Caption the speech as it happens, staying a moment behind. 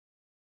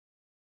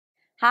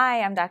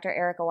Hi, I'm Dr.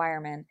 Erica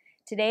Wireman.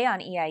 Today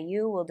on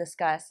EIU, we'll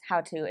discuss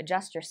how to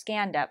adjust your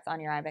scan depth on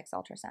your IBEX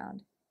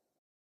ultrasound.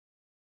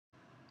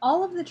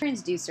 All of the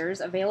transducers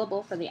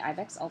available for the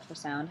IBEX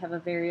ultrasound have a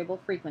variable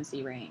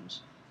frequency range.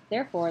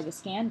 Therefore, the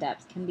scan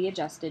depth can be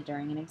adjusted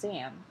during an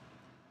exam.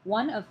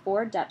 One of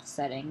 4 depth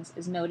settings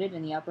is noted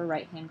in the upper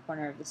right-hand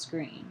corner of the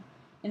screen.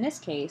 In this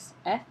case,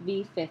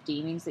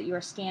 FV50 means that you are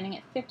scanning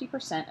at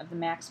 50% of the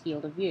max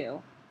field of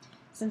view.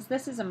 Since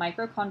this is a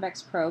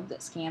microconvex probe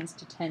that scans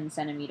to 10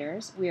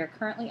 centimeters, we are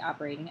currently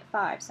operating at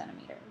 5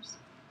 centimeters.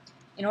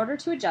 In order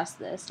to adjust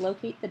this,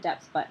 locate the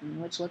depth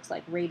button, which looks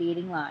like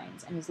radiating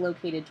lines and is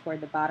located toward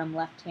the bottom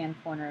left-hand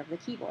corner of the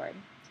keyboard.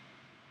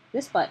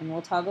 This button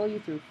will toggle you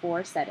through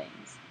 4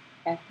 settings: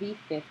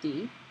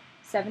 FV50,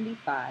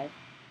 75,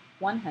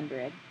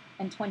 100,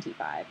 and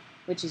 25,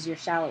 which is your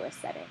shallowest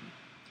setting.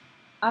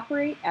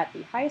 Operate at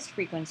the highest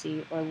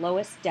frequency or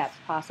lowest depth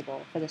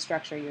possible for the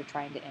structure you're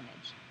trying to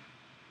image.